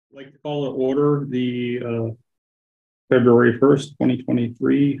I'd like to call to order the February 1st,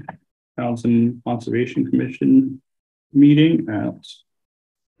 2023 Townsend Conservation Commission meeting at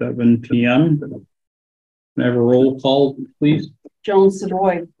 7 p.m. Can I have a roll call, please? Joan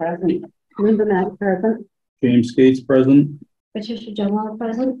Savoy, present. Linda Mack, present. James Gates, present. Patricia Gilmore,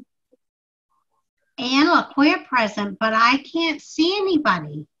 present. Ann LaQueer, present, but I can't see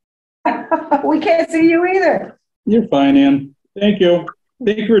anybody. We can't see you either. You're fine, Ann. Thank you.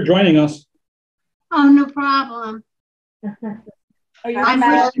 Thank you for joining us. Oh, no problem. Are you I'm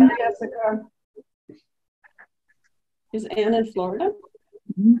Matt, Jessica? Is Ann in Florida?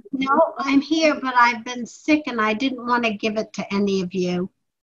 No, I'm here, but I've been sick and I didn't want to give it to any of you.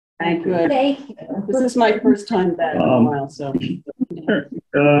 Thank you. This is my first time back in a while, so.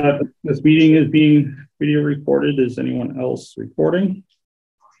 This meeting is being video recorded. Is anyone else recording?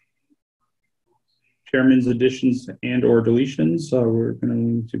 Chairman's additions and or deletions. We're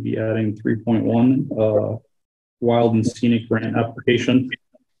going to be adding 3.1 wild and scenic grant application.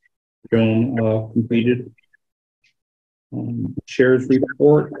 Joan completed. Chair's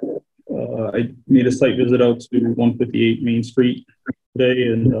report. I made a site visit out to 158 Main Street today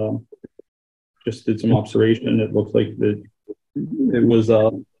and just did some observation. It looks like it was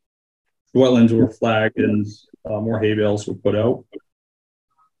wetlands were flagged and more hay bales were put out.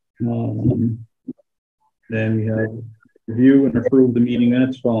 Then we have review and approve the meeting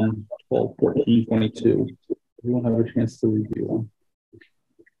minutes from 12/14/22. Everyone have a chance to review them?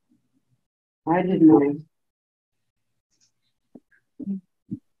 I didn't know.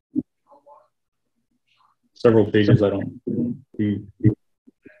 Several pages. I don't. Do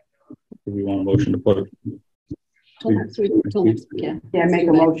we want a motion to put it? Yeah, make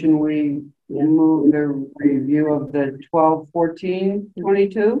a motion. We move the review of the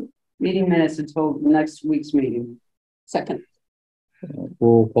 12/14/22 meeting minutes until next week's meeting. Second.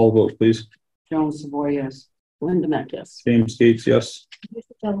 Roll call vote, please. Joan Savoy, yes. Linda Mack, yes. James Gates, yes.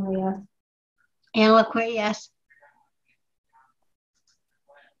 Ann LaQueer, yes.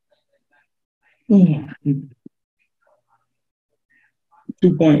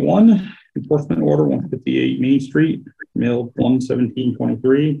 2.1 enforcement order 158 Main Street, mailed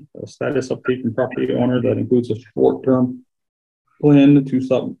 1/17/23. A status update from property owner that includes a short-term plan to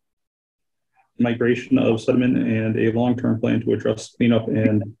stop migration of sediment and a long-term plan to address cleanup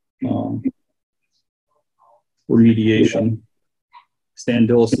and remediation. Stan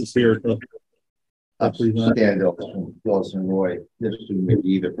Dillis is here to represent. Stan Dillis and Roy. This is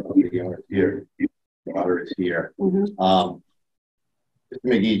McGee, the property owner here. Water is here.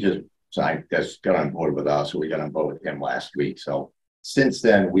 McGee just got on board with us, so we got on board with him last week. So since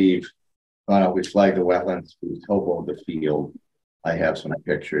then, we've gone out, we flagged the wetlands, we topoed the field. I have some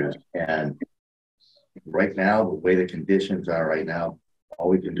pictures, and right now, the way the conditions are right now, all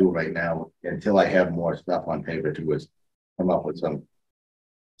we can do right now, until I have more stuff on paper to is come up with some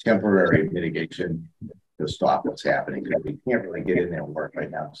temporary mitigation to stop what's happening, because we can't really get in there and work right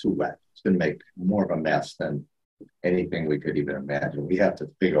now. It's too wet. It's going to make more of a mess than anything we could even imagine. We have to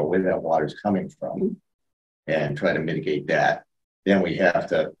figure out where that water is coming from and try to mitigate that. Then we have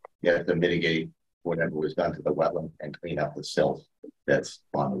to mitigate whatever was done to the wetland and clean up the silt that's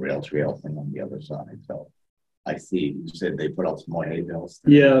on the rail trail and on the other side. So I see you said they put out some more hay bales.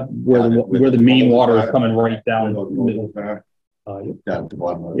 Yeah, where the main water is coming right down. Down to the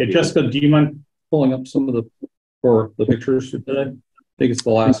bottom. Yeah, Jessica, do you mind pulling up some of the pictures for today? I think it's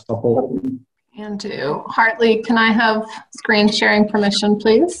the last couple. And do. Hartley, can I have screen sharing permission,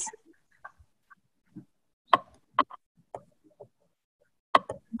 please?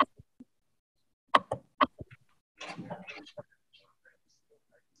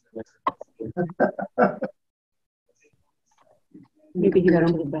 Maybe you got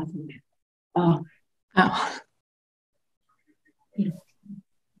over the bathroom. Oh. Oh.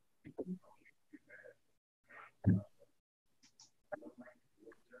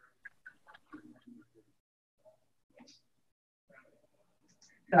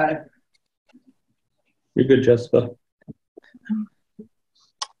 Got it. You're good, Jessica.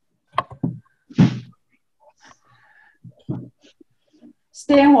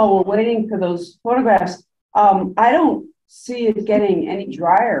 Stan, while we're waiting for those photographs, I don't see it getting any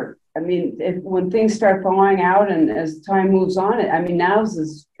drier. I mean, when things start thawing out and as time moves on, now's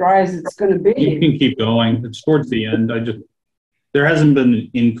as dry as it's going to be. You can keep going. It's towards the end. There hasn't been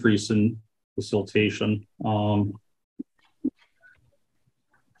an increase in the siltation.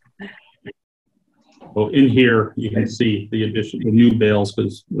 Well, in here, you can see the new bales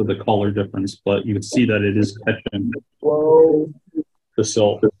because of the color difference, but you can see that it is catching the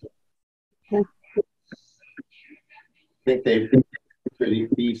silt. think they've Could he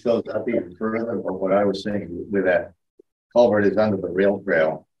beef those up even further? But what I was saying with that culvert is under the rail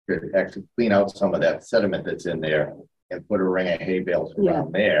trail, could actually clean out some of that sediment that's in there and put a ring of hay bales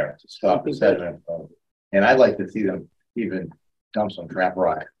around there to stop the sediment. And I'd like to see them even dump some trap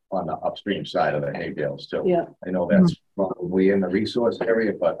rock on the upstream side of the hay bales too. Yeah. I know that's probably in the resource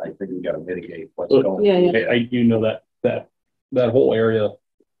area, but I think we got to mitigate what's going on. Yeah. I do know that whole area,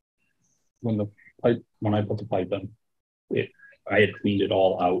 when I put the pipe in, I had cleaned it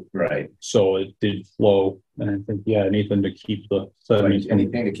all out. Right. So it did flow. And I think, yeah, anything to keep the sediment.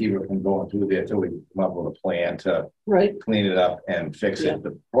 Anything to keep it from going through there till we come up with a plan to Right. clean it up and fix it.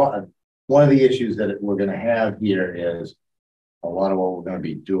 One of the issues that we're gonna have here is a lot of what we're gonna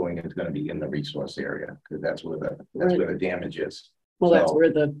be doing is gonna be in the resource area, because that's where the damage is. Well, that's So- where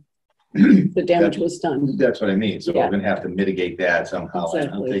the damage was done. That's what I mean. So Yeah. we're gonna have to mitigate that somehow. And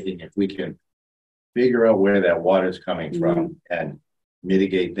I'm Exactly. thinking if we can figure out where that water's coming from and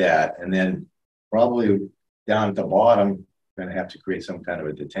mitigate that, and then probably down at the bottom, we're gonna have to create some kind of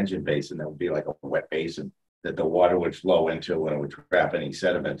a detention basin that would be like a wet basin that the water would flow into when it would trap any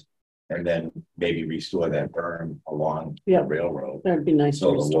sediment, and then maybe restore that berm along Yeah. the railroad. That'd be nice to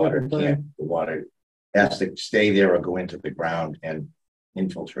So the restore water the can't, the water has to stay there or go into the ground and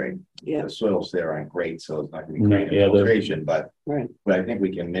infiltrate. Yeah. The soils there aren't great, so it's not gonna be No, great yeah, infiltration, but Right. I think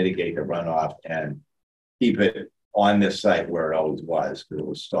we can mitigate the runoff and keep it on this site where it always was, because it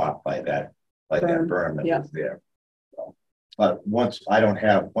was stopped by that berm that yeah. was there. So, but once I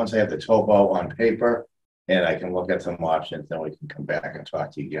have the topo on paper and I can look at some options, then we can come back and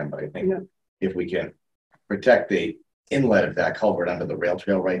talk to you again. But I think Yeah. if we can protect the inlet of that culvert under the rail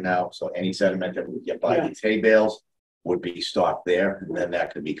trail right now, so any sediment that we get by Yeah. these hay bales would be stopped there, and then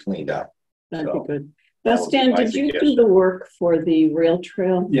that could be cleaned up. That'd So, be good. Now, that would be Stan, my did you do suggestion. the work for the rail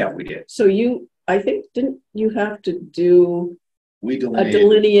trail? Yeah, we did. So I think, didn't you have to do We a delineated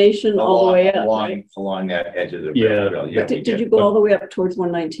delineation all the way up, right? along that edge of the Yeah. rail trail. Yeah, But we did you go all the way up towards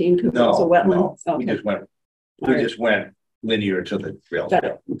 119 because it was a No, wetland? no, we Okay. just went, All right. linear to the rail Got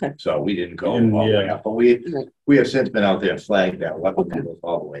trail. it. Okay. So we didn't go all And, the way yeah. up, but Right. we have since been out there and flagged that wetland Okay. that goes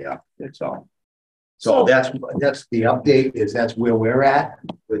all the way up, so. So- So that's the update, that's where we're at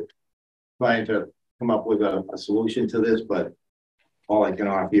with trying to come up with a solution to this, but all I can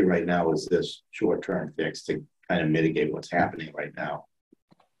offer you right now is this short-term fix to kind of mitigate what's happening right now.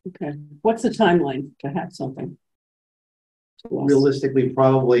 Okay. What's the timeline to have something? to us? Realistically, I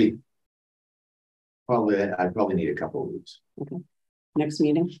probably need a couple of weeks. Next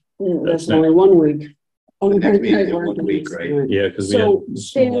meeting? That's That's only 1 week. The next Okay, meeting is we're 1 gonna week, do right? this. Yeah, because So, we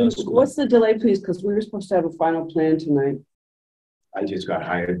Stan, had. what's the delay, please? Because we were supposed to have a final plan tonight. I just got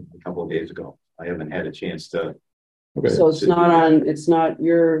hired a couple of days ago. I haven't had a chance to, Okay. So it's not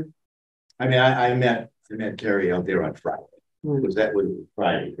your, I mean, I met Terry out there on Friday. Was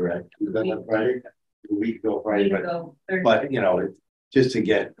Friday, correct? Was that on Friday? A week ago Friday, but you know, it's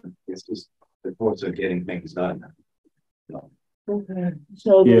just the course of getting things done. okay.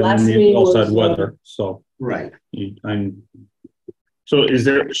 So the Yeah, last and you meeting also was. had weather, so Right. so is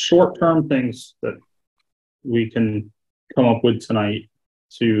there short-term things that we can come up with tonight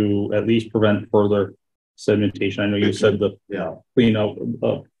to at least prevent further sedimentation? I know you said the Yeah. clean out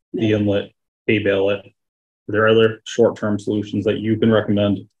of the inlet, hay bale it. Are there other short-term solutions that you can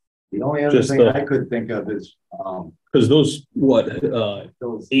recommend? The only other Just thing the- I could think of is, Because those,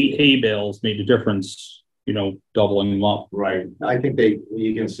 those, 8 hay bales made a difference, doubling them up. right. I think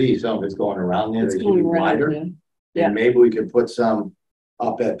you can see some of it's going around there. It's They should be going around, wider. yeah. Yeah. And maybe we could put some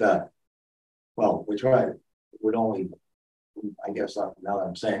up at we tried, I guess now that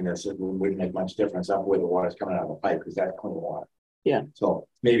I'm saying this, it wouldn't make much difference up where the water's coming out of the pipe, because that's clean water. Yeah. So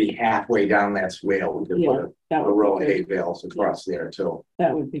maybe halfway down that swale, we could Yeah, put That a row would of be hay good. bales across there too.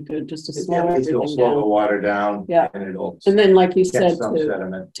 That would be good, just to It'll slow everything slow the down. water down. Yeah. And it'll And then, like you catch said, some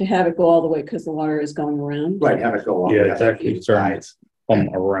sediment. to have it go all the way because the water is going around. Right, have it go all Yeah, the way it's up actually the starting sides. Come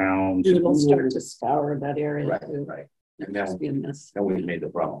around. It'll start to scour that area Right, too. right. And It'll then, just be a mess. then we made the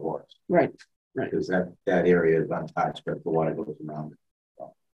problem worse. Right. Because that area is untouched, but the water goes around it.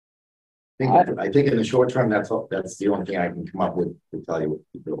 So, I think in the short term, that's the only thing I can come up with to tell you what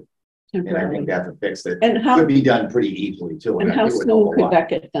to do. And I think Temporarily. that's a fix that And how, could be done pretty easily too. and I how think it would soon help a could lot. that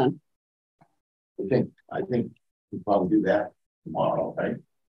get done? I think we probably do that tomorrow, right?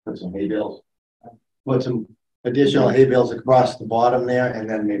 Put some hay bales, put some additional hay bales across the bottom there, and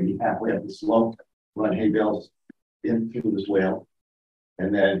then maybe halfway up the slope, run hay bales in through the swale,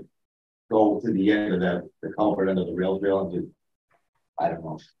 and then go to the end of the culvert under the rail trail and do, I don't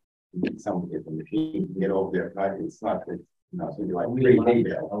know, get some of the machine can get over there, right? It's not, it's gonna be like three hay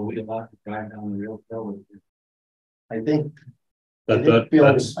bales. Are we allowed to drive down the rail trail with this? I think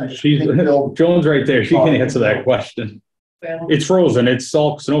She's, Joan's right there. She can answer that question. It's frozen. It's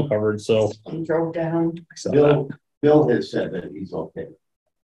all snow covered, so. Drove down. I saw that. Bill has said that he's okay.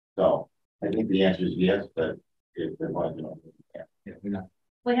 So I think the answer is yes, but if there was no. Yeah, we're not.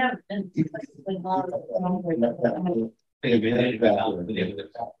 We haven't been.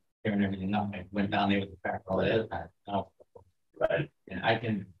 Tearing everything up. I went down there with the fact all that now. Right. And I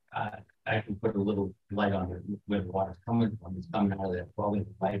can put a little light on it where the water's coming from. It's coming out of that 12-inch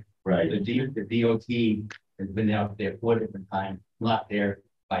pipe. Right. The DOT has been out there 4 different times, not their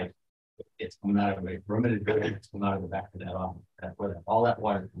pipe. It's coming out of a perimeter building, it's coming out of the back of that office. That's where all that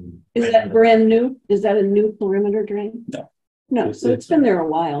water comes. Is that brand new? Is that a new perimeter drain? No. No, so it's been there a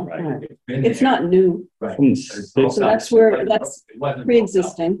while. Right. It's not new. Right. So that's where, that's It wasn't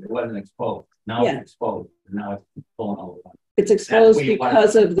pre-existing. It wasn't exposed. Now Yeah. it's exposed. And now it's pulling all the water. It's exposed where you want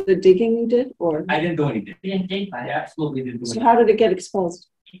because of the digging you did, or? I didn't do anything. I absolutely didn't do So anything. how did it get exposed?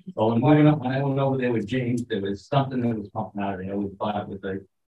 So when I went over there with James, there was something that was pumping out of there. We thought it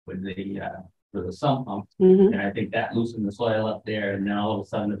with the sump pump. Mhm. And I think that loosened the soil up there. And then all of a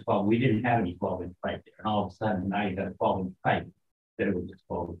sudden we didn't have any 12-inch pipe there. And all of a sudden now you got a 12-inch pipe that it was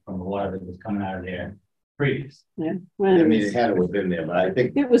exposed from the water that was coming out of there previous. Yeah. I Well, mean, it had to have been there, but I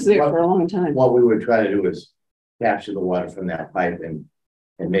think it was there for a long time. what we would try to do is capture the water from that pipe and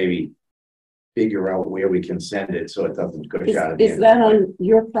maybe figure out where we can send it so it doesn't gush out of the Is that on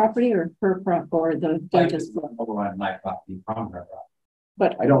your property or her or the dentist? Over on my property, from her property.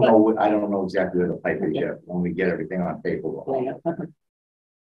 But I don't know exactly where the pipe is yet. When we get everything on paper. we'll- Yeah, okay.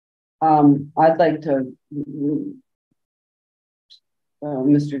 I'd like to,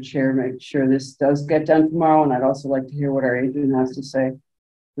 Mr. Chair, make sure this does get done tomorrow, and I'd also like to hear what our agent has to say,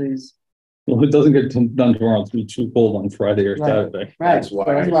 please. Well, if it doesn't get done tomorrow, it's gonna be too cold on Friday or Right. Saturday. Right, That's why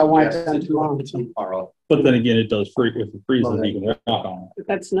I want it done suggested tomorrow. tomorrow. But then again, it does freeze. If it freezes, you can walk on it.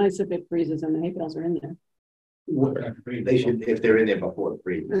 That's nice if it freezes and the hay bales are in there. They should, if they're in there before it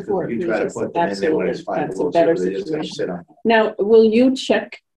freezes. Before it You try to freezes, put them in there when it's absolutely. 5 That's a below better zero, they're just gonna situation. sit on. Now, will you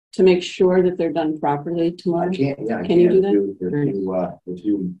check to make sure that they're done properly I tomorrow? can't, yeah. I Can you do that? If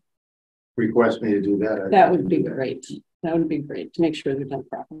you request me to do that. That I would can be do that. great. That would be great to make sure they're done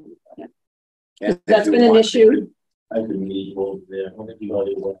properly. Yeah. And if That's you been an want, issue. I can meet over there, when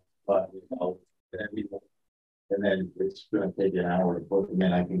anybody wants, but, everything. And then it's gonna take an hour to put them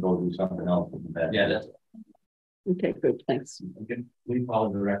in, I can go do something else in the back. Yeah, that's, Okay, good, thanks. we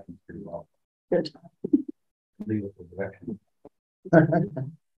follow directions pretty well. Good. Leave it for direction.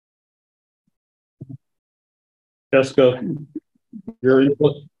 Jessica, your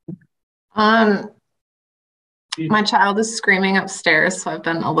input? My child is screaming upstairs, so I've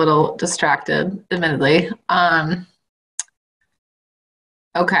been a little distracted, admittedly.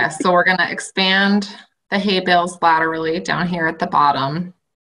 Okay, so we're gonna expand the hay bales laterally down here at the bottom.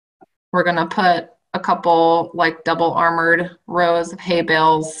 We're gonna put a couple like double armored rows of hay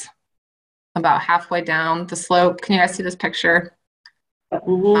bales about halfway down the slope. Can you guys see this picture?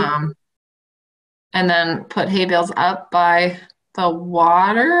 Mhm. And then put hay bales up by the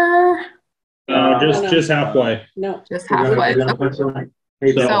water, Just halfway. No, just halfway. So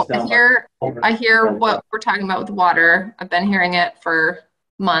I hear what we're talking about with water. I've been hearing it for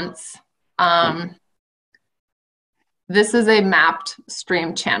months. This is a mapped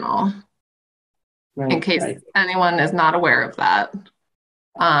stream channel, in case right. anyone is not aware of that.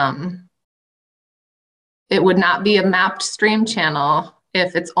 It would not be a mapped stream channel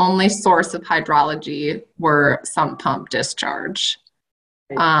if its only source of hydrology were sump pump discharge.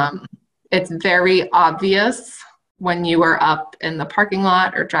 It's very obvious when you are up in the parking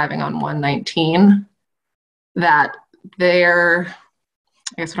lot or driving on 119 that I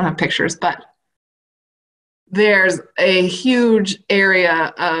guess I don't have pictures, but there's a huge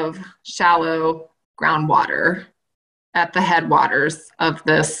area of shallow groundwater at the headwaters of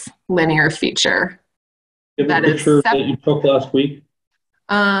this linear feature. Give a That is picture that you took last week.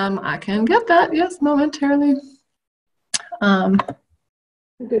 I can get that, yes, momentarily.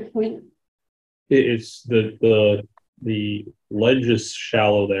 Good point. It's the ledge is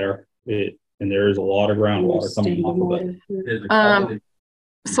shallow there. And there is a lot of groundwater coming off of it.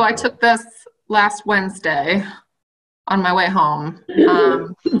 So I took this last Wednesday on my way home.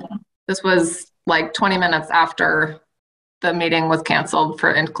 This was like 20 minutes after the meeting was canceled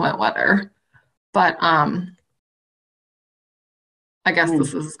for inclement weather. But I guess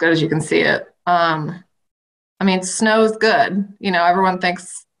this is as good as you can see it. I mean, snow's good. You know, everyone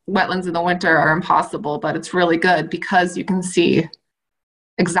thinks wetlands in the winter are impossible, but it's really good because you can see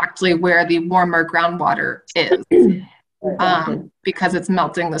exactly where the warmer groundwater is because it's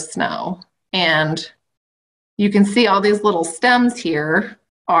melting the snow. And You can see all these little stems here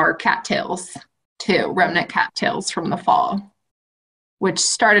are cattails too, remnant cattails from the fall, which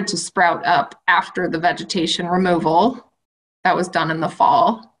started to sprout up after the vegetation removal that was done in the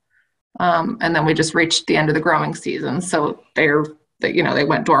fall. And then we just reached the end of the growing season. So they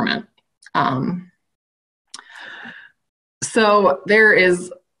went dormant. So there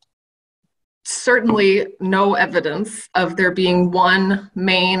is certainly no evidence of there being one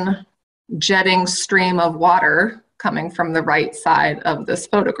main jetting stream of water coming from the right side of this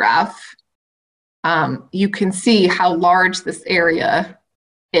photograph. You can see how large this area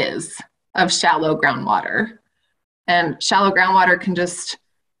is of shallow groundwater. And shallow groundwater can just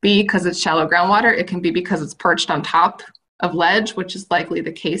be because it's shallow groundwater. It can be because it's perched on top of ledge, which is likely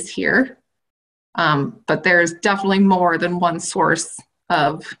the case here. But there's definitely more than one source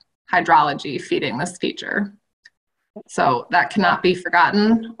of hydrology feeding this feature. So that cannot be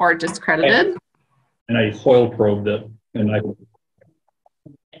forgotten or discredited. And I soil probed it, and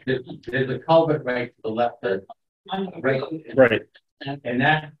There's a culvert right to the left, right. and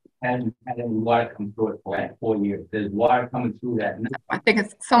that hasn't had any water come through it for like 4 years. There's water coming through that now. I think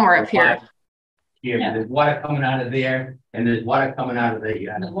it's somewhere up here. Here, but there's water coming out of there, and there's water coming out of the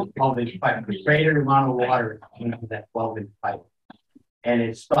 12-inch pipe. The greater amount of water is coming out of that 12-inch pipe. And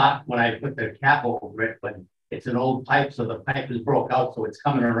it stopped when I put the cap over it, but it's an old pipe, so the pipe is broke out, so it's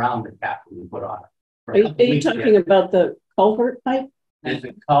coming around the cap we put on it. Are you talking about the culvert pipe? There's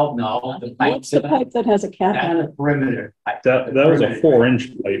a culvert, no, the pipe. What's the pipe that has a cap on That's it? a perimeter pipe. That was a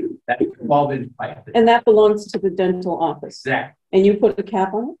 4-inch pipe. That's a 12-inch pipe. And that belongs to the dental office. Exactly. And you put a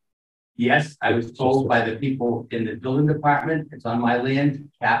cap on it? Yes, I was told by the people in the building department, it's on my land,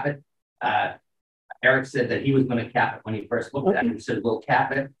 cap it. Eric said that he was gonna cap it when he first looked at it, he said, we'll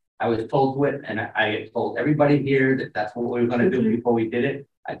cap it. I was told to it, and I told everybody here that that's what we were gonna do before we did it.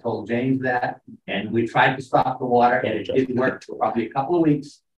 I told James that, and we tried to stop the water, and it didn't work for probably a couple of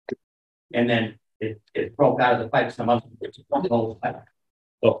weeks. And then it broke out of the pipe, some of it.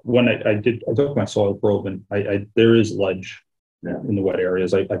 But when I took my soil probe, and there is ledge in the wet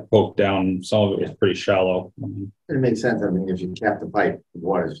areas. I poked down, some of it was pretty shallow. It makes sense. I mean, if you cap the pipe, the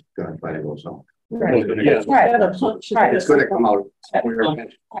water's gonna try to go somewhere. Right. Yeah. Right. Got a punch. Right. It's gonna come out. But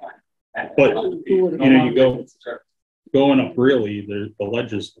you going up really, the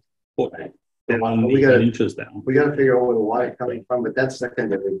ledge is foot, We gotta, inches down. we gotta figure out where the water's coming from, but that's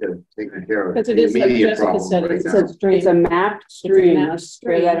secondary to taking care of. Because it is, like immediate Jessica problem said, right it's now. a stream. It's a mapped stream. mapped Let's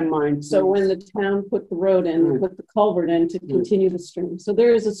bear that in mind. So when the town put the road in, put the culvert in to continue the stream. So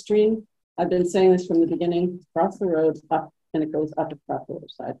there is a stream. I've been saying this from the beginning, across the road, up, and it goes up across the other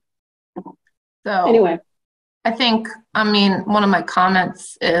side. So Anyway, I think, one of my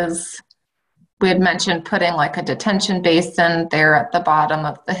comments is we had mentioned putting like a detention basin there at the bottom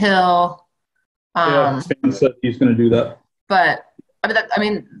of the hill. Yeah, Stan said he's gonna do that. But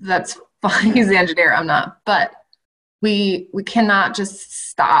that's fine. He's the engineer. I'm not. But we cannot just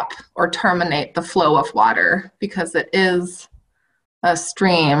stop or terminate the flow of water because it is a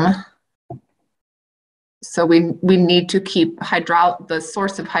stream. So we need to keep the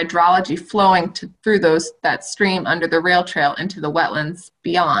source of hydrology flowing through that stream under the rail trail into the wetlands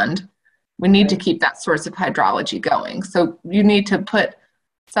beyond. We need to keep that source of hydrology going. So you need to put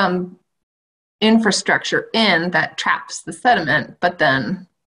some infrastructure in that traps the sediment, but then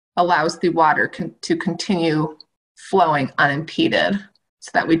allows the water to continue flowing unimpeded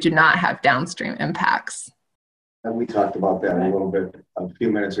so that we do not have downstream impacts. And we talked about that a little bit a few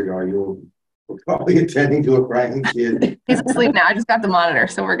minutes ago. You were probably attending to a crying kid. He's asleep now. I just got the monitor,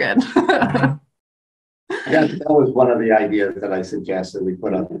 so we're good. Yeah, that was one of the ideas that I suggested. We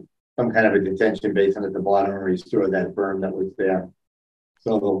put up some kind of a detention basin at the bottom and restore that berm that was there.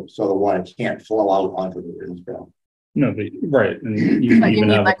 So the water can't flow out onto the ridge. No, right. And you But you even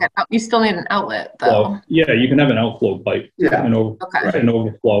need have you still need an outlet though. well, yeah, you can have an outflow pipe. Yeah. An Okay. an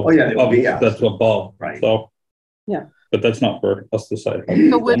overflow. Oh, yeah, there will be, yeah. That's above. Right. So yeah. But that's not for us to decide.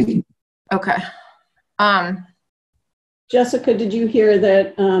 So okay. Jessica, did you hear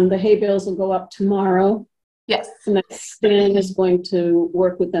that the hay bales will go up tomorrow? Yes. And that Stan is going to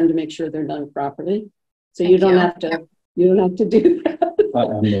work with them to make sure they're done properly. So Thank you don't you. have to. You don't have to do that.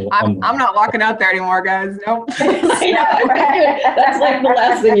 I'm not walking out there anymore, guys. Nope. Yeah, right. That's like the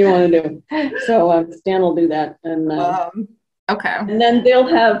last thing you want to do. So Stan will do that, and Okay. and then they'll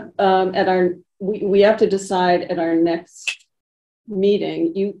have we have to decide at our next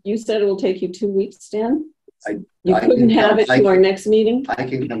meeting. You said it will take you 2 weeks, Stan. You couldn't have it to our next meeting. I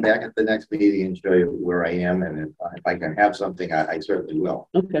can come back at the next meeting and show you where I am, and if I can have something, I certainly will.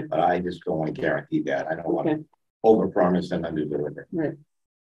 Okay. But I just don't want to guarantee that. I don't want Okay. to overpromise and underdeliver. Right.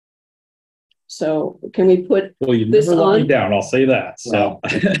 So can we put Well, you this never let me on? down, I'll say that, so.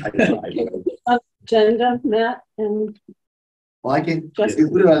 Agenda, Matt, and Well, I can, Just- if you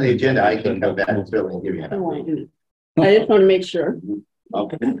put it on the agenda, I can come back and certainly give you an I update. just want to make sure.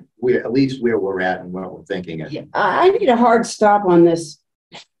 Okay, we're at least where we're at and what we're thinking. Yeah, I need a hard stop on this.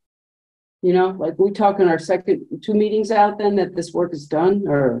 You know, like we talk in our second 2 meetings out then that this work is done,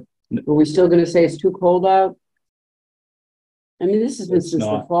 or are we still gonna say it's too cold out? I mean, this has been It's since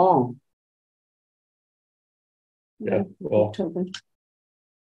the not. fall. Yeah, well, October.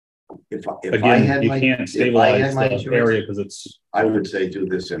 If I again, had you my, can't if I stabilize had my the choice, area because it's, I would say do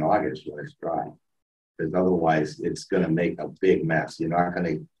this in August when it's dry. Because otherwise it's gonna make a big mess. You're not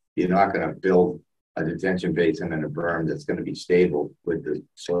gonna build a detention basin and a berm that's gonna be stable with the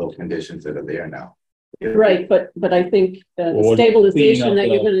soil conditions that are there now. Right, but I think the Well, stabilization cleaning that up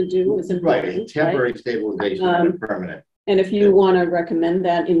you're the- going to do is Right, important, right? temporary stabilization and permanent. And if you want to recommend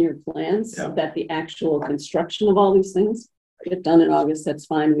that in your plans, Yeah. that the actual construction of all these things get done in August, that's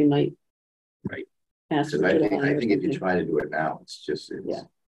fine. We might. Right. Ask for Because July I or think if you something. try to do it now, Yeah.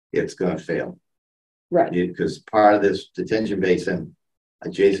 it's gonna fail. Right, Because part of this detention basin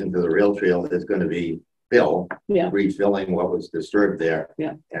adjacent to the rail trail is gonna be fill, yeah. refilling what was disturbed there.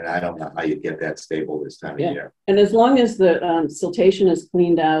 Yeah. And I don't know how you get that stable this time Yeah. of year. And as long as the siltation is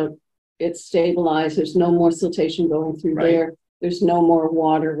cleaned out, it's stabilized, there's no more siltation going through Right. there. There's no more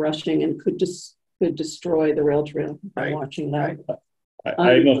water rushing and could destroy the rail trail by Right. watching that.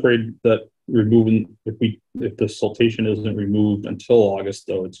 I'm afraid that removing, if the siltation isn't removed until August,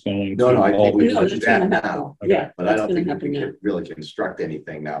 though, it's going to. No, I think we No, should that's do that gonna now. happen. Yeah, But I that's don't gonna think happen we now. can really construct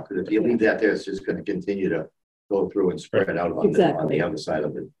anything now, because if you leave that there, it's just gonna continue to go through and spread out on Exactly. the other side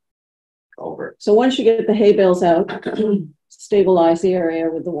of the culvert. So once you get the hay bales out, stabilize the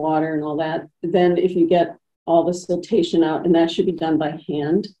area with the water and all that, then if you get all the siltation out, and that should be done by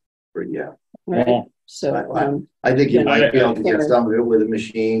hand, But yeah, right? Yeah. So, I think you Yeah. might be able to get some of it with a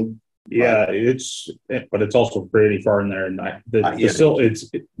machine. Yeah, but it's also pretty far in there, and the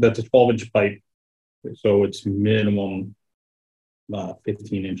Yeah. that's a 12-inch pipe, so it's minimum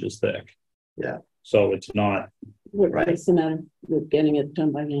 15 inches thick. Yeah. So it's not, what's the matter with getting it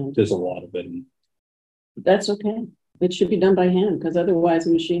done by hand? there's a lot of it. And That's okay. It should be done by hand, because otherwise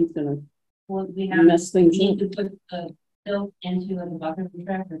the machine's gonna Well, we have, mess things need up. to put the silt into a bucket of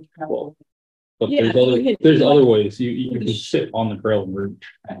tractor. Well, But Yeah, there's other ways. You can sit on the trail and root.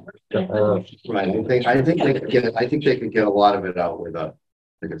 Right, I think they could get a lot of it out with a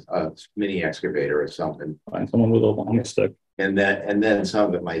mini excavator or something. Find someone with a long stick. And then some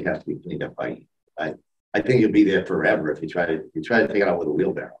of it might have to be cleaned up by, I think you'll be there forever if you try to take it out with a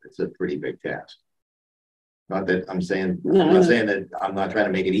wheelbarrow. It's a pretty big task. Not that I'm saying, No, I'm not saying that, I'm not trying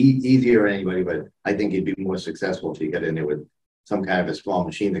to make it easier on anybody, but I think you'd be more successful if you got in there with some kind of a small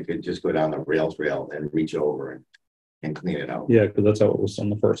machine that could just go down the rail trail and reach over and clean it out. Yeah, because that's how it was done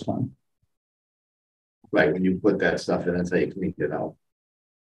the first time. Right, when you put that stuff in, that's how you clean it out.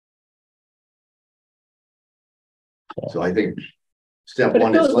 So I think step But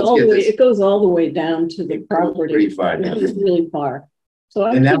one is let's get this. it goes all the way down to the It goes property. pretty far down. It's really far. So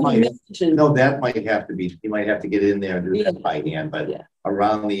I And that would might- imagine, No, that might have to be, you might have to get in there and do Yeah. that by hand, but Yeah.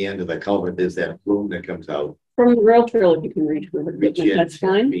 around the end of the culvert, there's that flume that comes out. from the rail trail, if you can reach with Reach equipment, in that's 10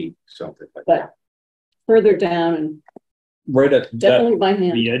 fine, feet, something like but that. further down and Right at that, definitely by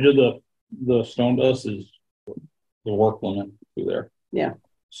hand. the edge of the stone dust is the work limit through there. Yeah.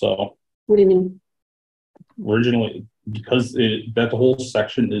 So What do you mean? originally, because that whole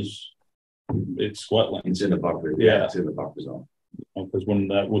section it's wetlands. It's in the buffer. Yeah. It's in the buffer zone. Because when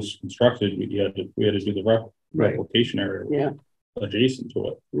that was constructed, we had to do the Right. replication area Yeah, adjacent to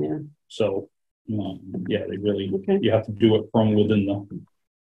it. yeah, So, yeah, they really, okay, you have to do it from within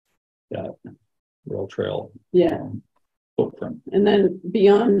that rail trail yeah. footprint. And then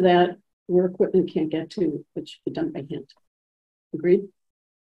beyond that, where equipment can't get to, it should be done by hand. Agreed?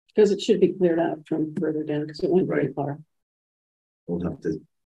 Because it should be cleared out from further down, because it went very Right. far. We'll have to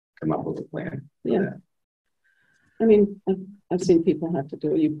come up with a plan. for Yeah. that. I mean, I've seen people have to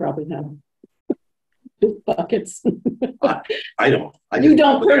do it, you probably have. Buckets. I don't. I You just-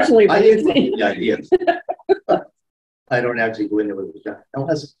 don't personally, I but didn't you've seen- the ideas. I don't actually go into it.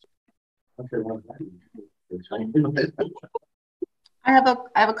 Unless. I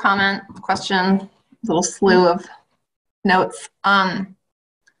have a comment, question, little slew of notes.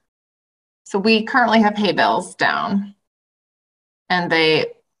 So we currently have hay bales down, and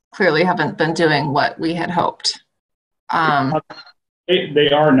they clearly haven't been doing what we had hoped. They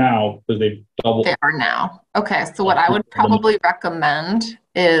are now, because they've doubled. They are now. Okay, so what I would probably recommend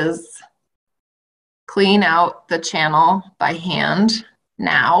is clean out the channel by hand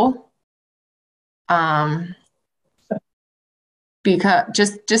now Because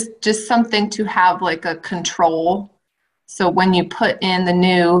just something to have like a control. So when you put in the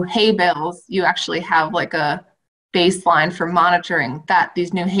new hay bales, you actually have like a baseline for monitoring that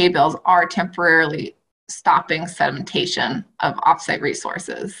these new hay bales are temporarily stopping sedimentation of offsite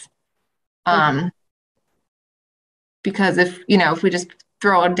resources. Because if we just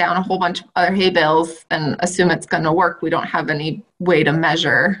throw down a whole bunch of other hay bales and assume it's going to work, we don't have any way to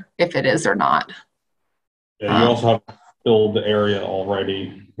measure if it is or not. Yeah, you also have filled the area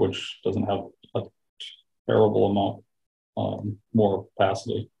already, which doesn't have a terrible amount more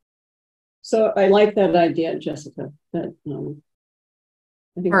capacity. So I like that idea, Jessica. That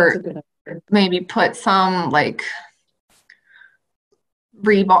I think that's a good idea. Maybe put some like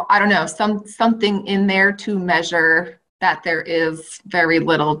rebar, I don't know, something in there to measure that there is very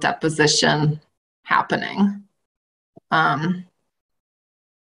little deposition happening.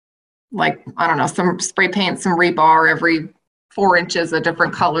 Like, I don't know, some spray paint, some rebar every 4 inches, a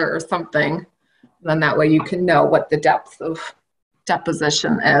different color or something. Then that way you can know what the depth of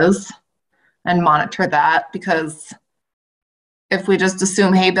deposition is and monitor that, because if we just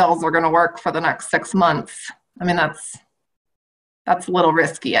assume hay bales are going to work for the next 6 months, I mean, that's a little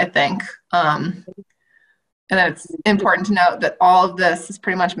risky, I think. And it's important to note that all of this is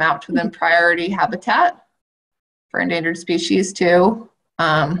pretty much mapped within priority habitat for endangered species too.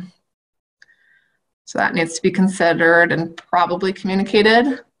 So that needs to be considered and probably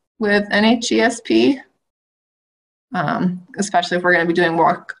communicated with NHESP, especially if we're going to be doing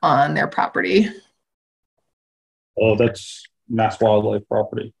work on their property. Oh, that's Mass Wildlife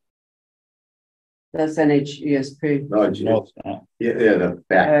property. That's NHESP. No, No, it's not. Yeah, the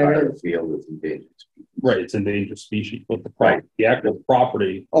back part of the field is endangered species. Right, it's endangered species, but Right. the actual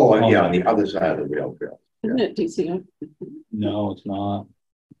property. Oh, and yeah, on the other side of the rail trail. Isn't it DCO? No, it's not.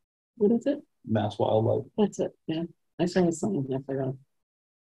 What is it? Mass Wildlife. That's it. Yeah, I saw the sign. I forgot.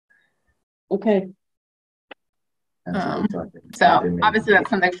 Okay. So obviously that's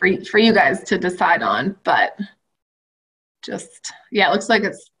something for you guys to decide on, but just, yeah, it looks like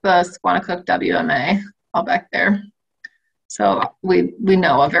it's the Squanicook WMA all back there. So we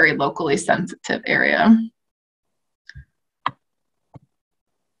know a very locally sensitive area.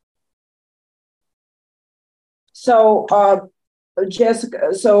 So,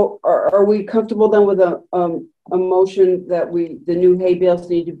 Jessica, so are we comfortable then with a motion that the new hay bales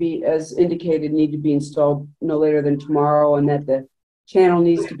need to be, as indicated, need to be installed no later than tomorrow, and that the channel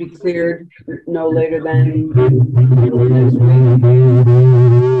needs to be cleared no later than next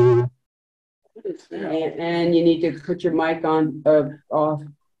week? And you need to put your mic on off.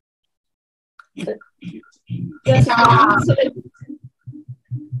 Jessica,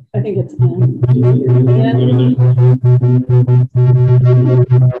 I think it's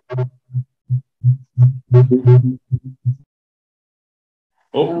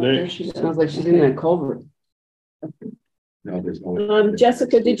Oh, there she goes. Sounds like she's in that culvert. No, there's no.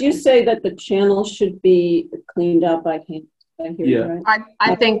 Jessica, did you say that the channel should be cleaned up? I hear you right?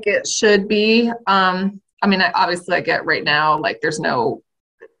 I think it should be. I mean, obviously I get right now, like there's no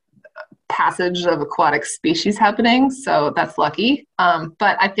passage of aquatic species happening, so that's lucky.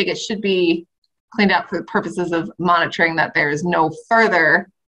 But I think it should be cleaned up for the purposes of monitoring that there is no further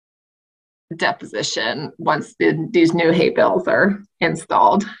deposition once these new hay bales are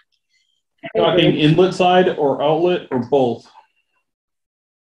installed. talking inlet side or outlet or both?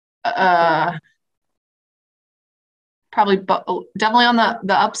 Probably definitely on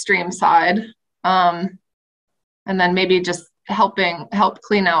the upstream side, and then maybe just help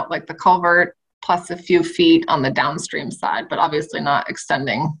clean out like the culvert plus a few feet on the downstream side, but obviously not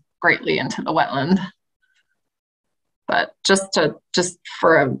extending greatly into the wetland. But just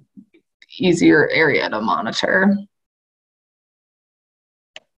for a easier area to monitor.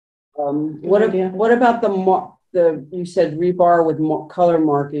 What about the you said rebar with color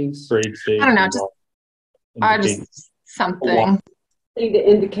markings? Grade stage. I don't know, just something. Need to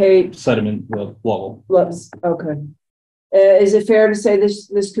indicate sediment level. Okay. Is it fair to say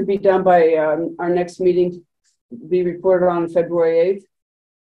this could be done by our next meeting, be reported on February 8th?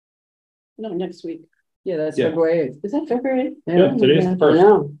 No, next week. Yeah, that's February 8th. Is that February 8th? Yeah, today's the first.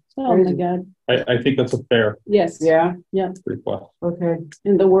 No. Oh my God. I think that's a fair Yes. Yeah. request. Okay.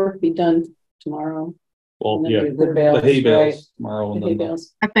 And the work be done tomorrow. Well, yeah, The hay bales right. tomorrow. And The hay then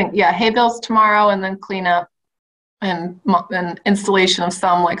bales. I think, yeah, hay bales tomorrow, and then clean up and installation of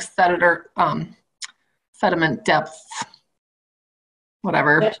some like sediment depth,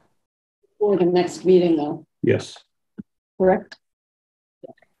 whatever. That's for the next meeting though, yes. correct?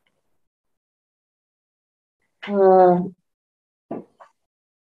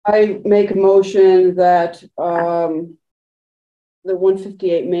 I make a motion that, the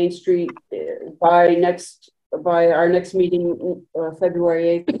 158 Main Street by our next meeting,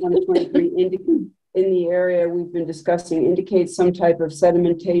 February 8th, 2023, in the area we've been discussing, indicate some type of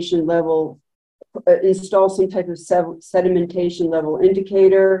sedimentation level, install some type of sedimentation level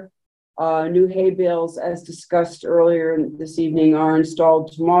indicator. New hay bales, as discussed earlier this evening, are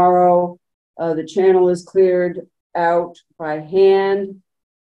installed tomorrow. The channel is cleared out by hand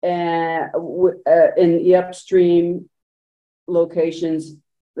and in the upstream locations,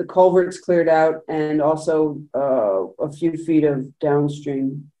 the culverts cleared out, and also a few feet of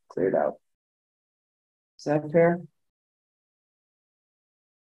downstream cleared out. Is that fair?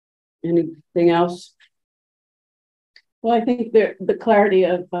 Anything else? Well, I think the clarity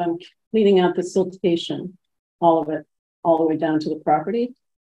of cleaning out the siltation, all of it, all the way down to the property,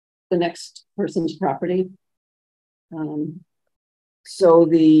 the next person's property. So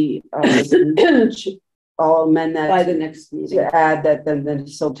the I'll amend that By the next meeting. to add that then the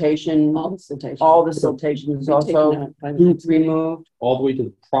siltation, All the siltation. all the siltation is Be taken also out by the next meeting. removed. All the way to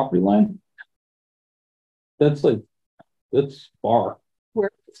the property line? That's far.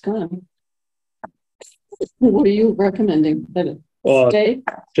 Where it's gone. What are you recommending? That it stay?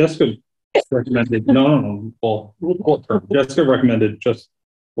 Jessica recommended, no, Jessica recommended just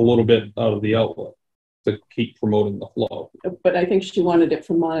a little bit out of the outlet to keep promoting the flow. But I think she wanted it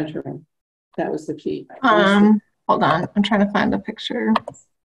for monitoring. That was the key. Hold on, I'm trying to find the picture.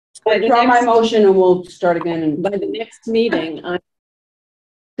 Withdraw my motion and we'll start again. And By the next meeting, I'm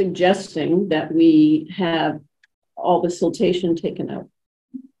suggesting that we have all the siltation taken out.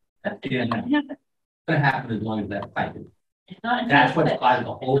 That's gonna happen as long as that pipe is. It's not. That's what's causing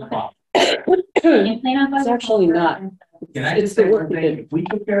the whole problem. It's actually not. Can I It's just say the work one we thing? did. If we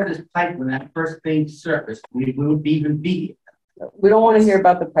took care of this pipe when that first thing surfaced, we wouldn't even be here. we don't want to hear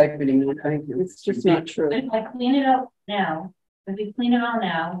about the pipe anymore. Thank you. It's just not true. But if I clean it up now, if we clean it all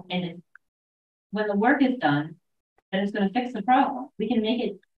now, and when the work is done, then it's gonna fix the problem. We can make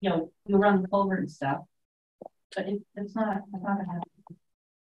it, you run the culvert and stuff. But it's not gonna happen.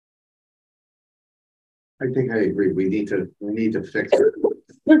 I think I agree. We need to fix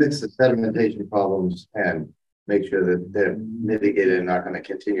the sedimentation problems and make sure that they're mitigated and not going to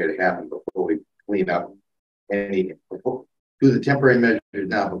continue to happen before we clean up do the temporary measures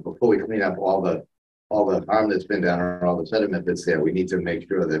now, but before we clean up all the harm that's been done or all the sediment that's there, we need to make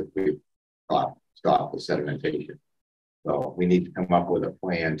sure that we stop the sedimentation. So we need to come up with a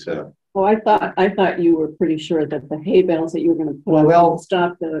plan to. Well, I thought you were pretty sure that the hay bales that you were going to put Well, would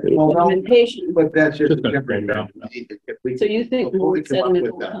stop the well, sedimentation. But that's just Just gonna bring down. So you think before more we come up sediment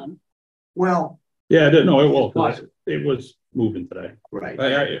with will that. come? Well, Yeah, no, it will. 'Cause it was moving today. right.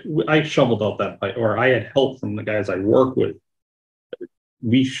 I shoveled out that pipe, or I had help from the guys I work with.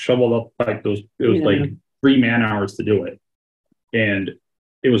 We shoveled out the pipe. It was like 3 man-hours to do it. And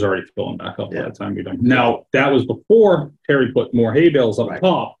it was already filling back up by the time you're done. Now, that was before Terry put more hay bales up Right.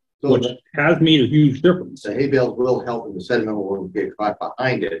 top, So which has made a huge difference. the hay bales will help and the sediment will get caught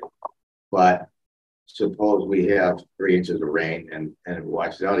behind it. But suppose we have 3 inches of rain and it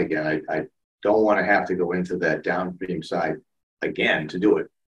washes out again. I don't want to have to go into that downstream side again to do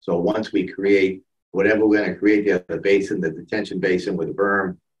it. So once we create whatever we're going to create there, the basin, the detention basin with a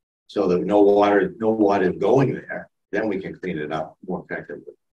berm, so that no water is going there, then we can clean it up more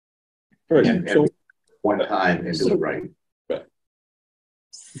effectively. Right. And one time into the right.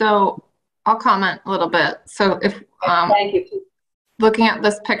 So I'll comment a little bit. So if Thank you. looking at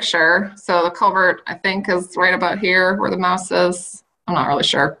this picture, so the culvert I think is right about here where the mouse is. I'm not really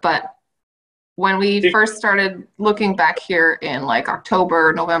sure, but when we first started looking back here in like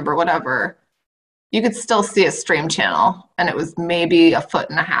October, November, whatever, you could still see a stream channel and it was maybe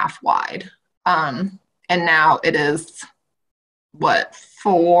 1.5 feet wide. And now it is what,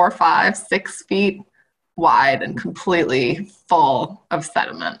 4, 5, 6 feet wide and completely full of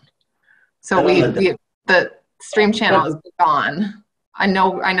sediment. So the stream channel is gone. I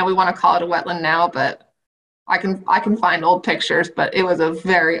know we want to call it a wetland now, but I can find old pictures, but it was a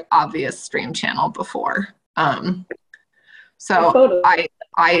very obvious stream channel before. So I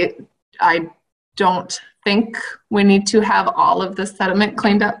don't think we need to have all of the sediment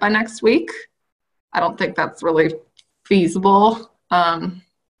cleaned up by next week. I don't think that's really feasible. But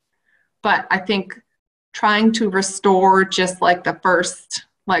I think trying to restore just like the first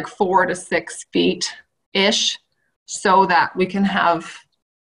like 4 to 6 feet ish so that we can have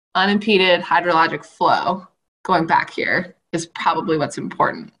unimpeded hydrologic flow going back here is probably what's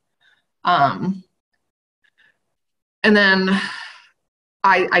important. And then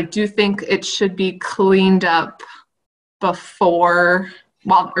I do think it should be cleaned up before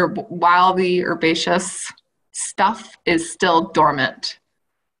while the herbaceous stuff is still dormant.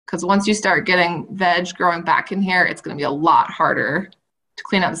 Because once you start getting veg growing back in here, it's going to be a lot harder to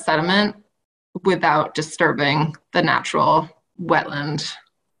clean out the sediment without disturbing the natural wetland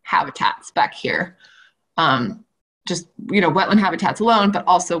habitats back here. Just, wetland habitats alone, but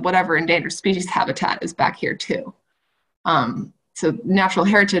also whatever endangered species habitat is back here too. So Natural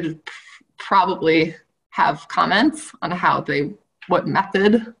Heritage would probably have comments on what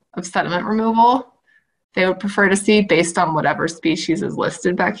method of sediment removal they would prefer to see based on whatever species is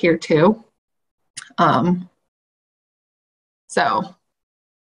listed back here too. So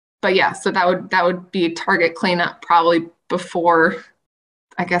that would be target cleanup probably before,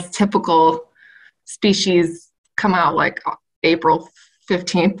 I guess, typical species come out like April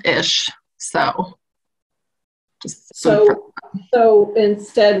 15th-ish. So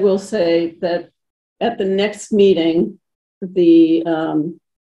instead we'll say that at the next meeting,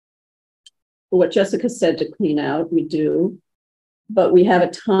 what Jessica said to clean out, we do, but we have a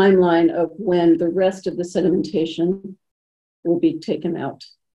timeline of when the rest of the sedimentation will be taken out.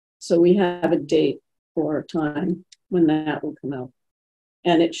 So we have a date or time when that will come out.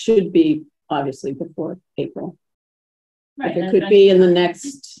 And it should be obviously before April. Right. If it could be in the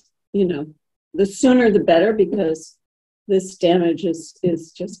next, the sooner the better, because this damage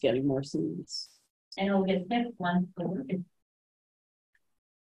is just getting worse and worse. And it'll get fixed once the work is.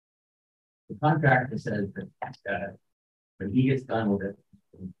 The contractor says that when he gets done with it,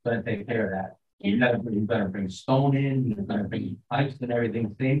 he's going to take care of that. He's going to bring stone in, he's going to bring pipes and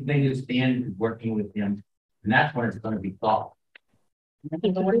everything. Same thing as Dan is working with him. And that's when it's going to be thawed. I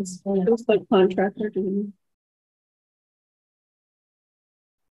think it's like contractor. Do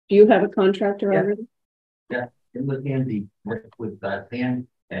you have a contractor already? Yeah, in with Andy, worked with Dan,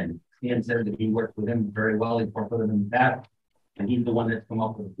 and Dan said that he worked with him very well. He worked with him in the past, and he's the one that's come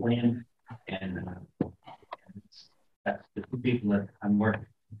up with the plan. And that's the two people that I'm working.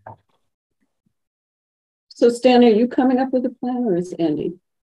 So Stan, are you coming up with a plan, or is Andy?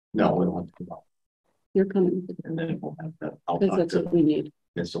 No, we don't have to come up. You're coming with a plan. And then we'll have that. I'll Because talk that's to what we need.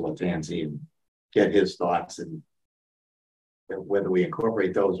 Mr. Latanzi and get his thoughts, and whether we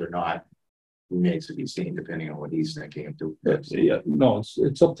incorporate those or not remains to be seen, depending on what he's thinking of doing. No,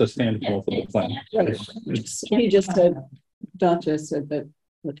 it's up to Stan to come up with a plan. Right. He just said, Dr. said that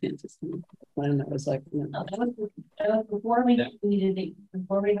Latanzi's plan that was like, before we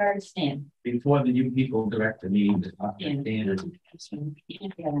hired Stan. Before the new people direct the meeting to talk to Dan, and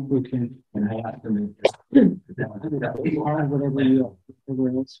I asked them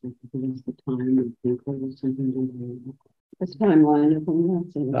this timeline.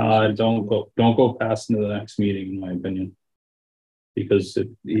 Don't go past into the next meeting, in my opinion, because if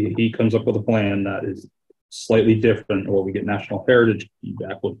he comes up with a plan that is slightly different, or we get National Heritage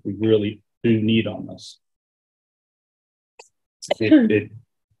feedback, what we really do need on this. I think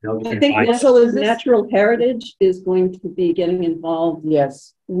Natural Heritage is going to be getting involved,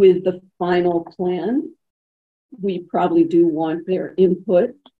 yes, with the final plan. We probably do want their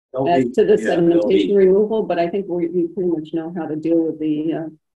input as to the sedimentation removal, but I think we pretty much know how to deal with the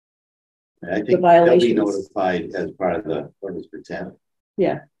violations. They'll be notified as part of the ordinance for 10.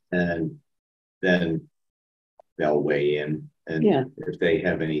 Yeah. And then they'll weigh in, and if they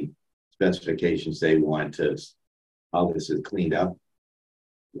have any specifications they want to, how this is cleaned up,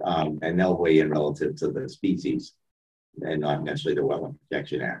 and they'll weigh in relative to the species and not necessarily the Wetland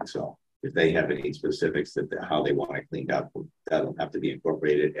Protection Act. So if they have any specifics that how they want it cleaned up, that'll have to be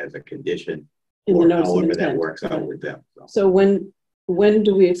incorporated as a condition, or however that works out with them. So when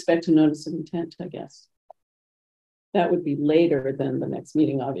do we expect a notice of intent, I guess? That would be later than the next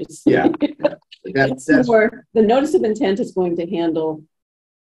meeting, obviously. Yeah. The notice of intent is going to handle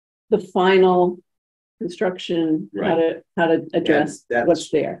the final construction, right, how to address what's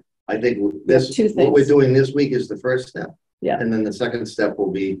there. I think this what we're doing this week is the first step. Yeah. And then the second step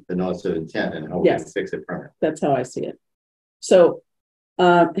will be the notice of intent and how we can fix it permanently. That's how I see it. So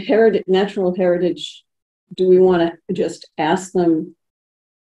Natural Heritage, do we want to just ask them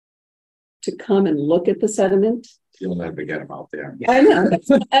to come and look at the sediment? You'll never get them out there. I know.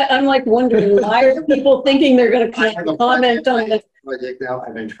 I'm like wondering, why are people thinking they're going to comment on this project now?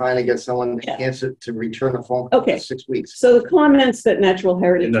 I've been trying to get someone to answer to return a phone call for 6 weeks. So the comments that Natural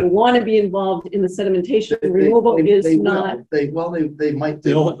Heritage will want to be involved in the sedimentation removal is not. They might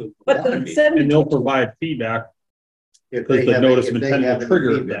do. But and they'll provide feedback if because the notice of intent will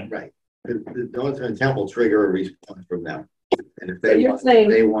trigger them. Right. The notice of intent will trigger a response from them. And if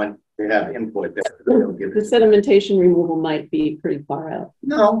they want to have input, they'll give it. The sedimentation removal might be pretty far out.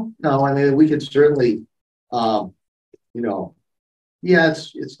 No. I mean, we could certainly, Yeah,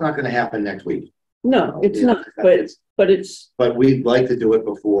 it's not gonna happen next week. No, it's Yeah, not, but it's, But we'd like to do it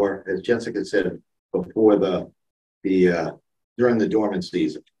before, as Jessica said, before during the dormant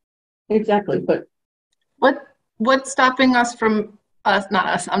season. exactly, but What's stopping us from not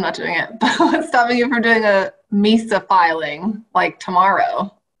us, I'm not doing it, but what's stopping you from doing a MISA filing like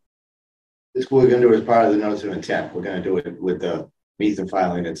tomorrow? This we're gonna do as part of the notice of intent. We're gonna do it with the MISA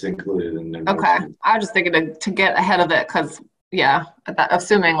filing that's included in the. Okay, I was just thinking to get ahead of it because, yeah,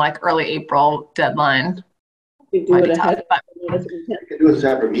 assuming like early April deadline. you do Might it be tough, ahead. but- I can do a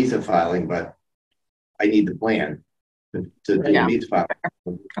separate MISA filing, but I need the plan to do the Yeah. MISA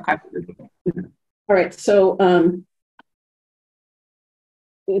filing. Okay. All right, so,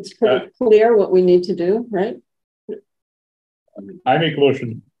 it's pretty clear what we need to do, right? I make a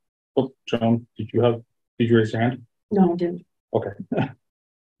motion. Oh, Joan, did you raise your hand? No, I didn't. Okay.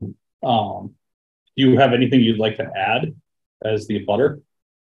 Do you have anything you'd like to add as the abutter?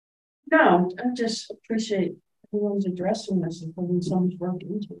 No, I just appreciate everyone's addressing this and putting so much work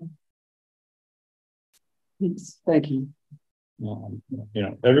into it. Yes, thank you. You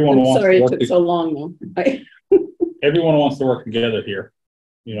know, everyone I'm wants sorry to it work. took so long though. Everyone wants to work together here.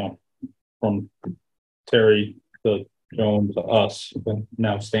 You know, from Terry to Joan to us, and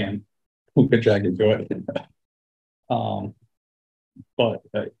now Stan, who could drag into it. But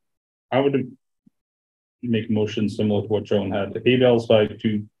I would make a motion similar to what Joan had. The hay bales by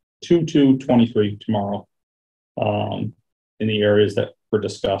 2/2/23 tomorrow. In the areas that were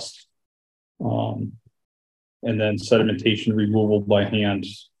discussed. And then sedimentation removal by hand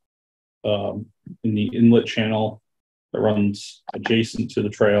in the inlet channel that runs adjacent to the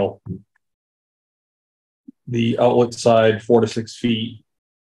trail. The outlet side 4 to 6 feet.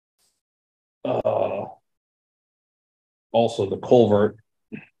 Also the culvert.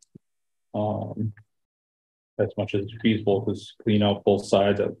 As much as feasible, because clean out both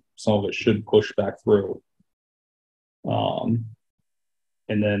sides. Some of it should push back through. And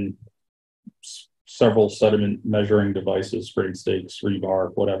then several sediment measuring devices, grade stakes,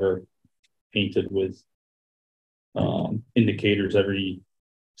 rebar, whatever, painted with indicators every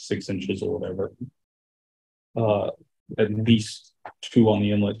 6 inches or whatever. At least 2 on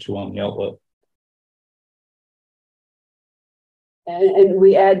the inlet, 2 on the outlet. And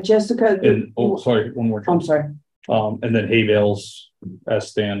we add Jessica. And sorry, one more. I'm sorry. And then hay bales, as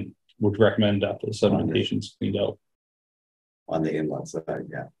Stan would recommend after the sedimentation's cleaned out. On the inlet side,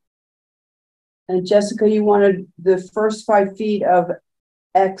 yeah. And Jessica, you wanted the first 5 feet of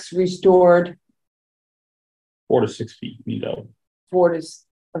X restored 4 to 6 feet cleaned out. 4 to,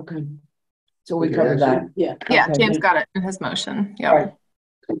 okay. So we Okay, covered that. Yeah. Yeah, Okay. James got it in his motion. Yeah. All right.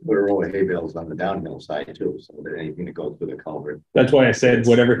 Put a row of hay bales on the downhill side too, so that anything that goes through the culvert. That's why I said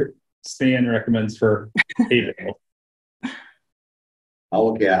whatever Stan recommends for hay bale.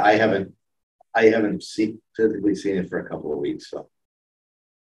 Oh, okay, I haven't physically seen it for a couple of weeks, so.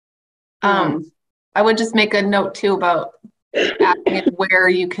 I would just make a note too about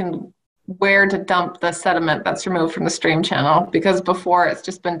asking where to dump the sediment that's removed from the stream channel, because before it's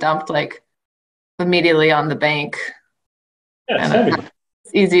just been dumped like immediately on the bank. Yeah, it's And heavy.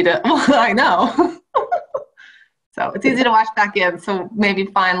 it's easy to, I know. So it's easy to wash back in. So maybe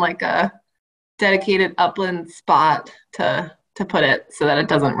find like a dedicated upland spot to put it so that it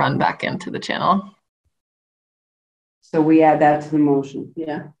doesn't run back into the channel. So we add that to the motion.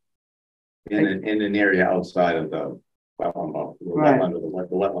 Yeah. In an area outside of the wetland buffer, Right. the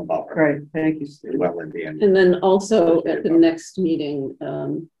wetland buffer. Great, thank you, The Steve. wetland dam. And then also at the next meeting,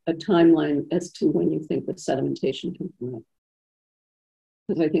 a timeline as to when you think the sedimentation can come out.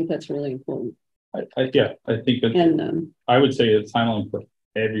 Because I think that's really important. I think that And I would say the timeline for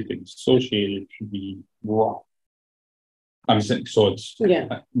everything associated should be raw. I'm saying, so it's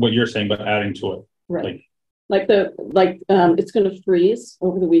what you're saying, but adding to it. right. Like it's going to freeze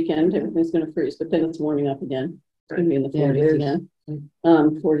over the weekend. Everything's going to freeze, but then it's warming up again. It's going to be in the 40s again.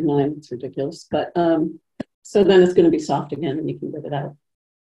 49, it's ridiculous. But so then it's going to be soft again and you can get it out.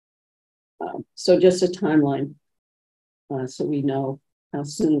 So just a timeline. So we know how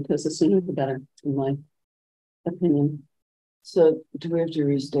soon, because the sooner the better, in my opinion. So do we have to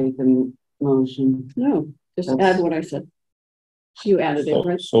restate the motion? No, just add what I said. You added it,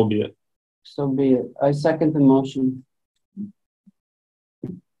 right? So be it. So be it. I second the motion.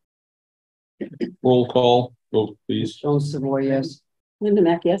 Roll call, vote please. Joan Savoy, yes. Linda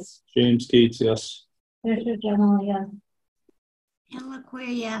Mack, yes. James Gates, yes. There's your general, yeah. And look where,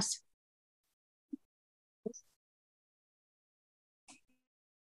 yes.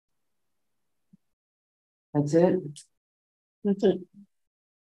 That's it. That's it.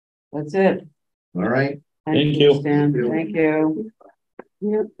 That's it. All right. Thank you. Stan. Thank you.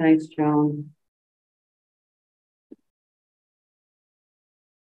 Yep, thanks, Joan.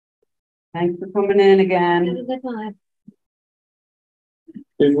 Thanks for coming in again. Have a good one.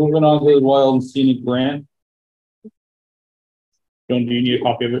 Okay, moving on to the Wild and Scenic Grant. Joan, do you need a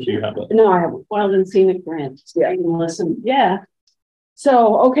copy of it? Do you have it? No, I have. Wild and Scenic Grant. Yeah. You can listen. Yeah.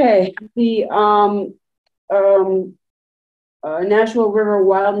 So, okay, the Nashua River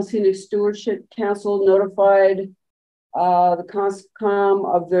Wild and Scenic Stewardship Council notified the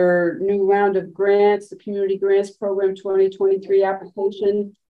CONSCOM of their new round of grants, the Community Grants Program 2023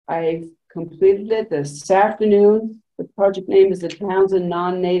 application. I completed it this afternoon. The project name is the Townsend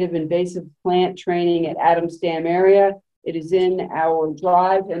Non-Native Invasive Plant Training at Adams Dam area. It is in our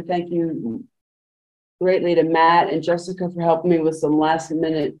drive, and thank you greatly to Matt and Jessica for helping me with some last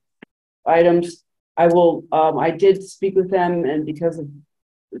minute items. I did speak with them, and because of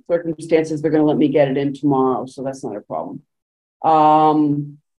the circumstances, they're going to let me get it in tomorrow, so that's not a problem.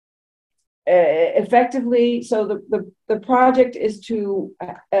 Effectively, so the project is to,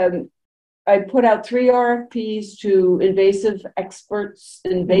 I put out 3 RFPs to invasives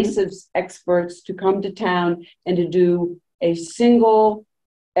experts to come to town and to do a single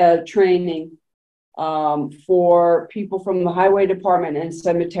training for people from the highway department and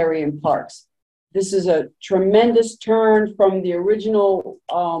cemetery and parks. This is a tremendous turn from the original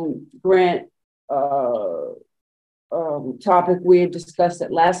grant topic we had discussed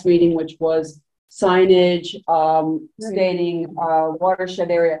at last meeting, which was signage stating watershed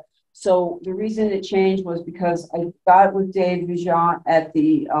area. So the reason it changed was because I got with Dave Vigeant at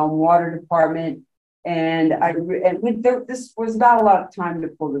the water department, and this was not a lot of time to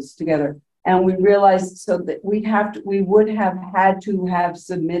pull this together. And we realized so that we would have had to have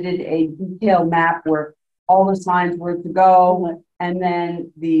submitted a detailed map where all the signs were to go, and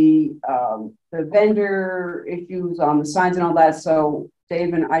then the vendor issues on the signs and all that. So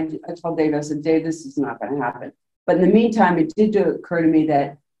Dave and I told Dave, I said, Dave, this is not going to happen. But in the meantime, it did occur to me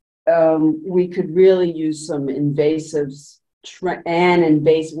that we could really use some invasives and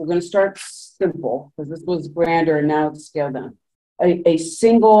invasive. We're going to start simple because this was grander and now it's scaled down. A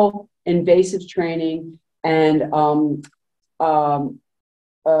single invasive training and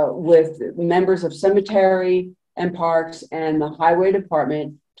with members of cemetery and parks and the highway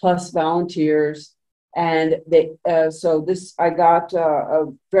department plus volunteers. And they so this I got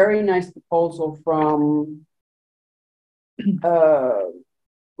a very nice proposal from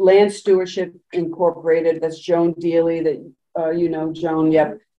Land Stewardship Incorporated. That's Joan Dealey, that you know Joan.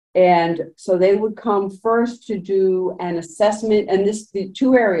 Yep. And so they would come first to do an assessment, and the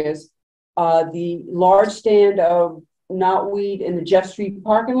 2 areas, the large stand of knotweed in the Jeff Street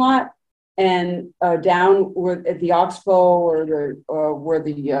parking lot, and down where at the Oxbow or where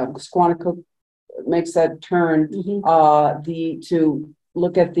the Squanicook makes that turn, to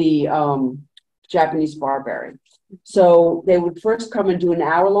look at the Japanese barberry. So they would first come and do an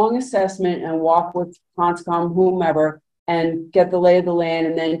hour-long assessment and walk with CONSCOM, whomever, and get the lay of the land,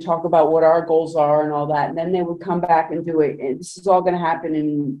 and then talk about what our goals are and all that. And then they would come back and do it. And this is all going to happen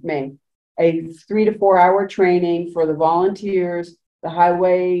in May. A 3 to 4 hour training for the volunteers, the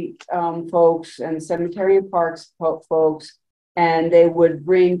highway folks, and cemetery and parks folks. And they would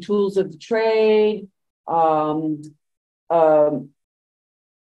bring tools of the trade,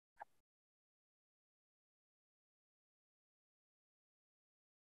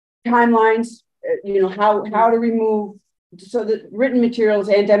 timelines, you know, how to remove, so the written materials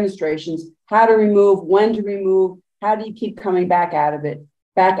and demonstrations, how to remove, when to remove, how do you keep coming back out of it,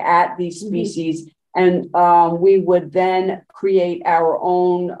 back at these species. And we would then create our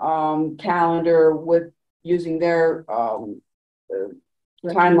own calendar with using their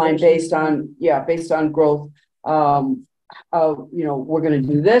timeline based on growth. You know, we're going to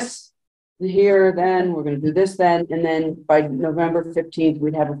do this here, then we're going to do this then, and then by November 15th,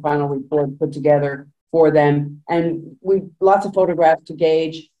 we'd have a final report put together for them. And lots of photographs to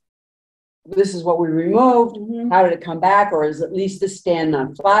gauge, this is what we removed, how did it come back, or is at least the stand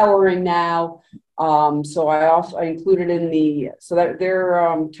not flowering now? So I included in so that their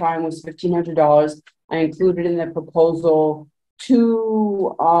time was $1,500. I included in the proposal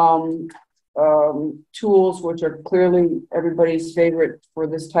 2 tools, which are clearly everybody's favorite for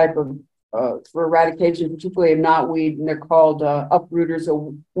this type of for eradication, particularly of knotweed, and they're called uprooters, a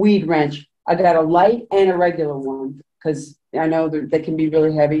weed wrench. I got a light and a regular one because I know they can be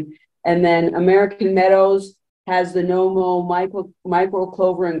really heavy. And then American Meadows has the Nomo micro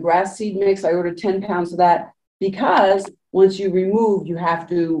clover and grass seed mix. I ordered 10 pounds of that because once you remove, you have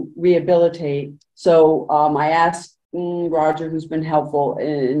to rehabilitate. So I asked Roger, who's been helpful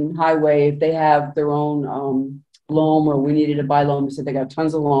in highway, if they have their own loam or we needed to buy loam. We said they got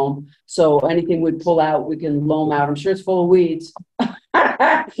tons of loam. So anything we'd pull out, we can loam out. I'm sure it's full of weeds.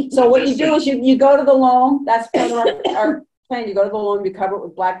 So what you do is you go to the loam. That's part of our plan. You go to the loam, you cover it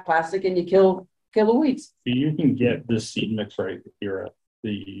with black plastic, and you kill the weeds. You can get this seed mix right here at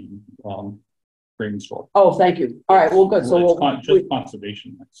the grain store. Oh, thank you. All right, well, good. So Just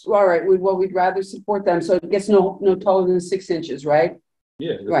conservation mix. all right, we'd rather support them. So it gets no taller than 6 inches, right?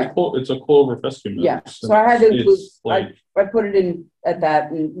 Yeah, Right. It's a clover festoon. Yeah. So I had to include, It's like I put it in at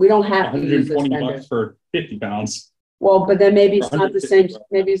that, and we don't have to use this vendor. $120 for 50 pounds. Well, but then maybe it's not the same, 150.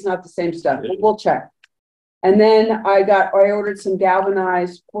 maybe it's not the same stuff. We'll check. And then I ordered some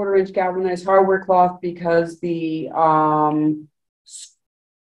galvanized, 1/4-inch galvanized hardware cloth because the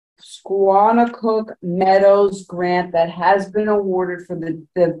Squannacook Meadows grant that has been awarded for the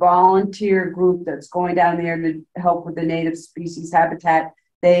volunteer group that's going down there to help with the native species habitat.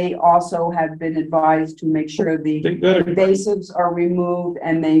 They also have been advised to make sure the invasives are removed,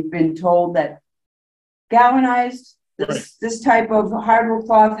 and they've been told that galvanized, this type of hardwood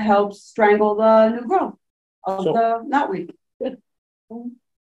cloth helps strangle the new growth of the knotweed.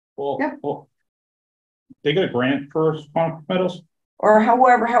 Well, they got a grant for Squannacook Meadows? Or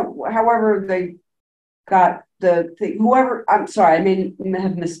however they got whoever, I'm sorry, I may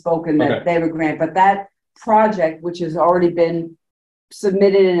have misspoken that they have a grant, but that project, which has already been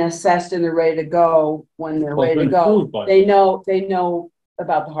submitted and assessed and they're ready to go, when they're ready to go, they know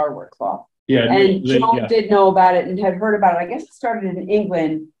about the hardware cloth. Yeah. And Joan did know about it and had heard about it. I guess it started in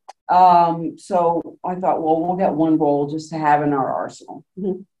England. So I thought, well, we'll get one roll just to have in our arsenal.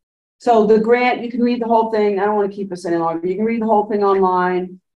 Mm-hmm. So the grant, you can read the whole thing. I don't want to keep us any longer. You can read the whole thing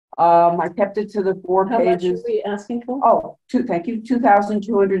online. I kept it to the 4 pages. How much are we asking for? Oh, thank you.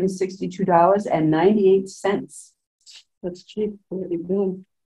 $2,262.98. That's cheap. Pretty good.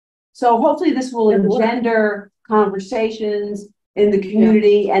 So hopefully this will engender conversations in the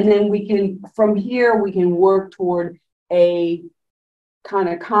community, and then we can, from here, we can work toward a kind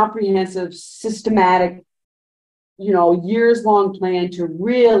of comprehensive, systematic, years-long plan to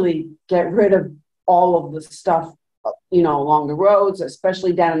really get rid of all of the stuff, along the roads,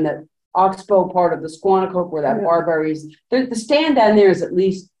 especially down in the Oxbow part of the Squannacook where that barberries. The stand down there is at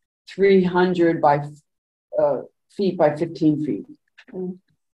least 300 feet by 15 feet.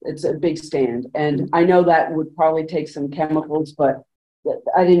 It's a big stand, and I know that would probably take some chemicals, but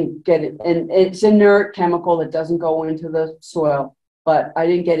I didn't get it. And it's inert chemical that doesn't go into the soil. But I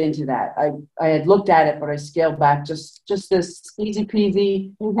didn't get into that. I had looked at it, but I scaled back just this easy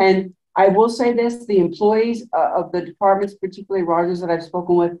peasy. Mm-hmm. And I will say this, the employees of the departments, particularly Rogers that I've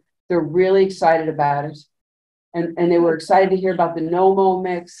spoken with, they're really excited about it. And they were excited to hear about the no-mow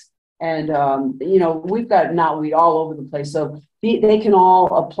mix. And, we've got knotweed all over the place. So they can all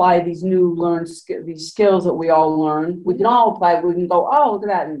apply these these skills that we all learn. We can all apply, we can go, oh, look at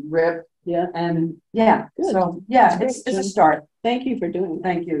that, and rip. Yeah. And yeah. Good. So yeah, it's a start. Thank you for doing it.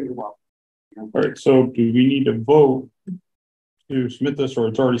 Thank you. You're welcome. All right. So do we need to vote to submit this, or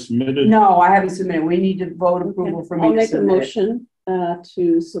it's already submitted? No, I haven't submitted. We need to vote approval for me. I'll make a motion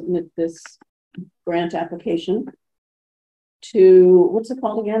to submit this grant application to, what's it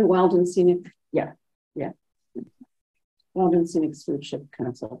called again? Weldon Scenic. Yeah. Weldon Scenic Stewardship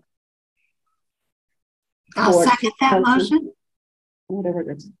Council. I'll second that motion. Whatever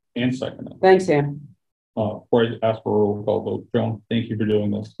it is. And second it. Thanks, Sam. Before I ask for a roll call vote, Joan, thank you for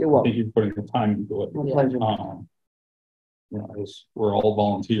doing this. You're welcome. Thank you for putting the time into it. My pleasure. We're all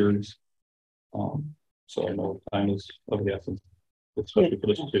volunteers. So I know time is of the essence, especially for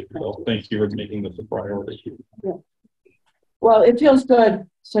this too. So thank you for making this a priority. Yeah. Well, it feels good.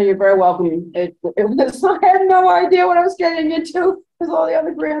 So you're very welcome. It was, I had no idea what I was getting into because all the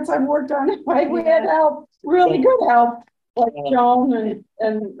other grants I've worked on, we had help, really good help, like Joan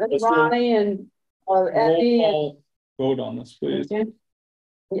and Ronnie and Eddie. And vote on this, please. Okay.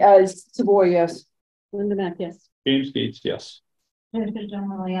 Savoy, yes. Linda Mack, yes. James Gates, yes. And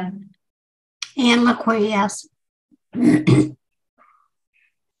LaQuinn, yes.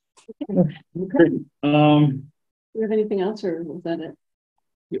 Do you have anything else, or was that it?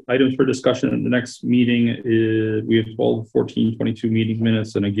 Items for discussion in the next meeting is we have 12/14/22 meeting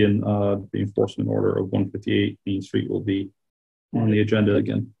minutes, and again, the enforcement order of 158 Main Street will be on the agenda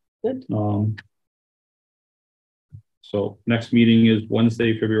again. Good. So next meeting is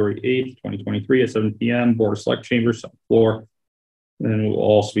Wednesday, February 8th, 2023 at 7 p.m. Board of Select Chambers, second floor, and it will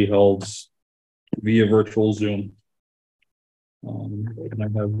also be held via virtual Zoom. And I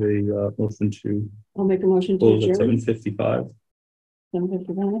have a motion to. I'll make a motion to close at adjourn. 7:55.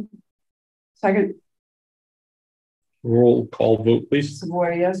 7:55. Second. Roll call vote, please.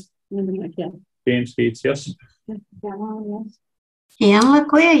 Savoy, yes. Linda Mack, yes. James Gates, yes. Ann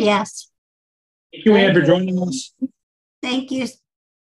LaQueer, yes. Thank you, Ann, for joining us. Thank you.